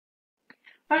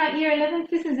All right, Year 11th,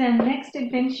 this is our next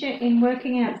adventure in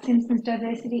working out Simpson's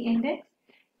diversity index.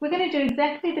 We're going to do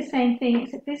exactly the same thing,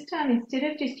 except this time instead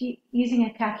of just using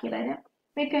a calculator,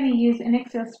 we're going to use an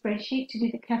Excel spreadsheet to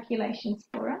do the calculations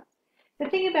for us. The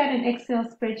thing about an Excel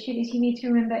spreadsheet is you need to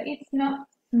remember it's not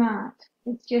smart,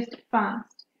 it's just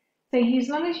fast. So as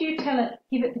long as you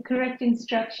give it the correct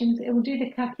instructions, it will do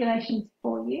the calculations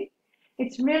for you.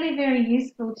 It's really very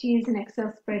useful to use an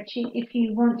Excel spreadsheet if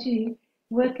you want to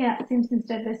work out Simpson's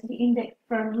diversity index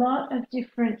for a lot of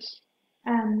different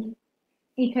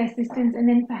ecosystems and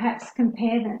then perhaps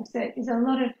compare them. So there's a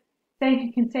lot of,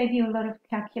 can save you a lot of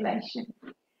calculation.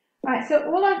 All right,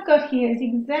 so all I've got here is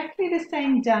exactly the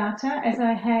same data as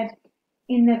I had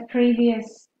in the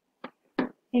previous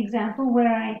example where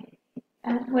I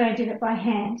did it by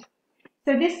hand.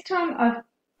 So this time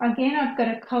I've got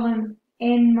a column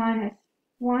n minus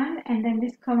 1 and then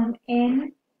this column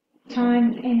n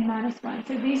times n minus 1.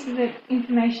 So these are the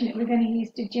information that we're going to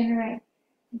use to generate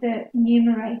the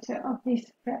numerator of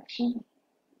this fraction.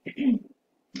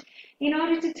 In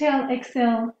order to tell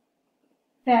Excel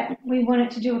that we want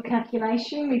it to do a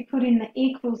calculation, we put in the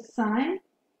equals sign.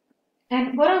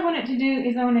 And what I want it to do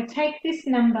is I want to take this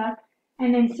number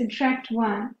and then subtract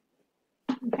 1.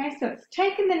 Okay, so it's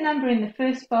taken the number in the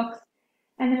first box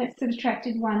and then it's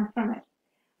subtracted 1 from it.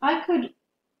 I could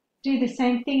do the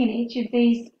same thing in each of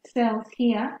these cells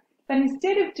here, but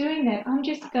instead of doing that, I'm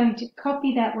just going to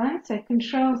copy that one, so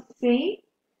Control C,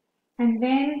 and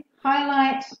then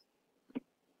highlight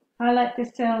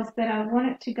the cells that I want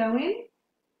it to go in.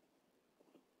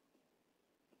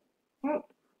 Oh,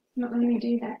 it's not letting me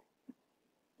do that.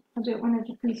 I'll do it one at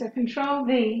a time. So Control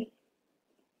V.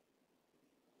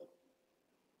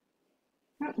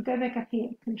 Oh, go back up here.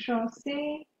 Control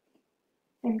C,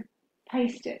 and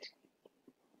paste it.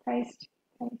 Paste,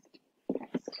 paste,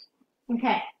 paste.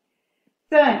 Okay,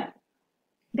 so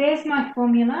there's my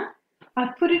formula. I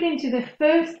put it into the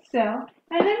first cell,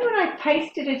 and then when I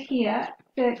pasted it here,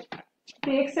 the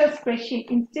Excel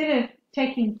spreadsheet, instead of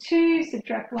taking 2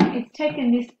 subtract 1, it's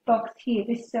taken this box here,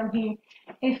 this cell here,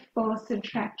 F4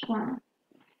 subtract 1.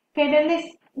 Okay, then this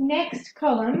next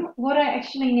column, what I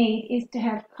actually need is to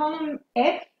have column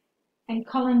F and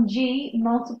column G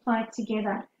multiplied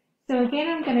together. So again,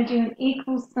 I'm going to do an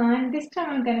equal sign. This time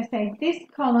I'm going to say this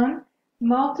column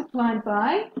multiplied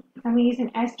by, and we use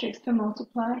an asterisk for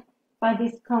multiply, by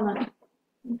this column.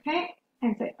 Okay?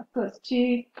 And so, of course,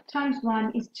 2 times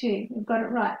 1 is 2. We've got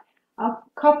it right. I'll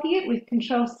copy it with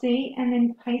Control C and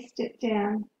then paste it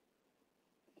down.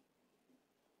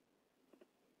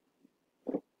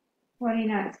 What do you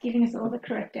know? It's giving us all the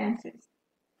correct answers.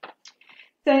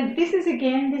 So this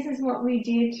is what we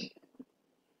did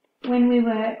when we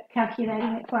were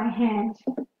calculating it by hand.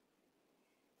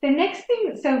 The next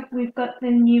thing, so we've got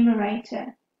the numerator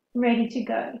ready to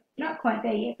go. Not quite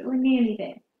there yet, but we're nearly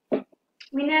there.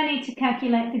 We now need to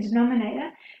calculate the denominator,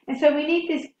 and so we need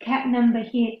this number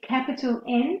here, capital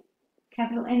N.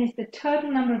 Capital N is the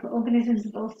total number of organisms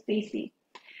of all species.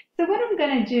 So what I'm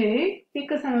going to do,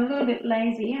 because I'm a little bit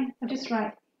lazy, I'll just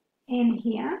write N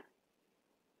here.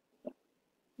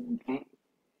 Okay.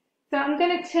 So I'm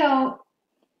going to tell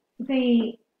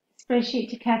the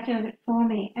spreadsheet to calculate it for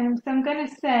me, and so I'm going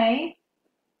to say,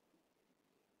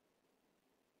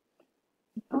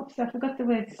 oops, I forgot the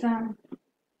word sum. So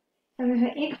I'm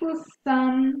going to equal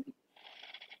sum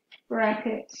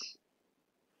bracket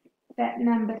that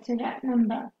number to that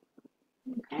number.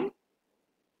 Okay,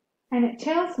 and it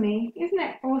tells me, isn't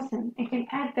that awesome? It can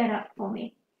add that up for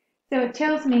me. So it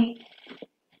tells me,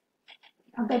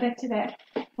 I'll go back to that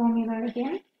formula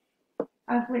again.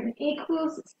 I've written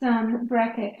equals sum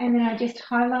bracket, and then I just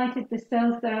highlighted the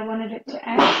cells that I wanted it to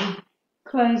add,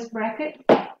 close bracket,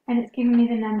 and it's given me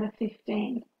the number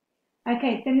 15.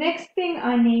 Okay, the next thing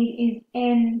I need is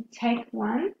n take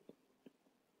 1.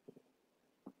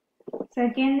 So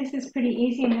again, this is pretty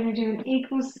easy. I'm going to do an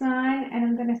equal sign, and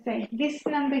I'm going to say this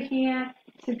number here,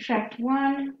 subtract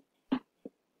 1,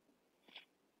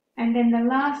 and then the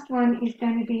last one is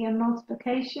going to be a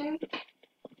multiplication.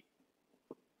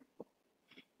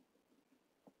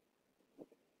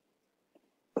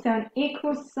 So an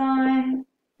equal sign,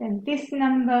 then this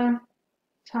number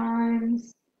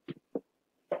times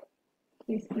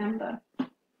this number.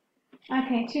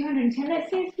 Okay, 210, that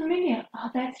seems familiar.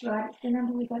 Oh, that's right, it's the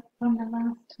number we got from the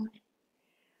last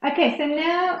time. Okay, so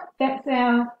now that's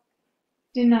our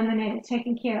denominator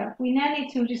taken care of. We now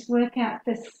need to just work out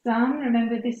the sum.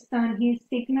 Remember this sign here,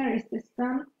 sigma, is the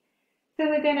sum. So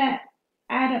we're going to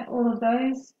add all of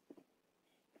those.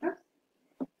 Oops.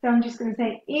 So I'm just going to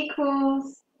say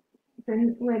equals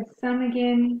the word sum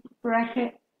again,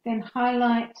 bracket, then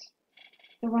highlight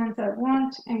the ones I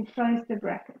want and close the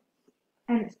bracket.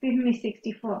 And it's given me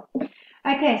 64.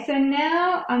 Okay, so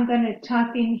now I'm going to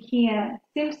type in here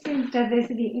Simpson's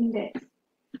diversity index.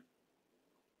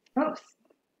 Oops,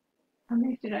 I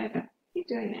moved it over. Keep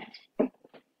doing that.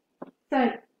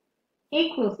 So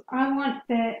equals, I want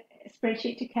the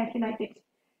spreadsheet to calculate this.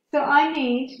 So I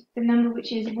need the number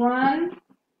which is 1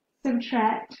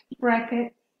 subtract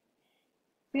bracket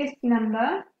this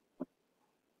number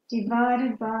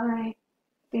divided by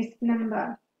this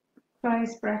number,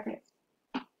 close brackets.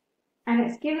 And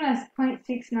it's given us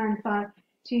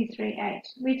 0.695238,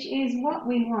 which is what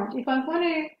we want. If I want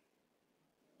to,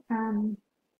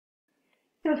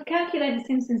 so I've calculated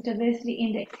Simpson's diversity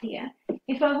index here.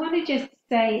 If I want to just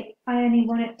say I only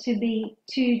want it to be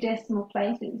 2 decimal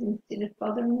places instead of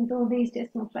bothering with all these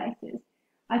decimal places,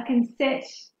 I can set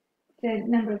the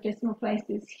number of decimal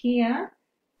places here,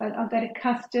 but I'll go to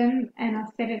custom and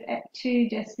I'll set it at 2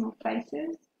 decimal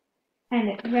places. And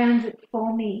it rounds it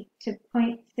for me to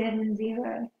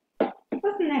 0.70.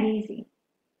 Wasn't that easy?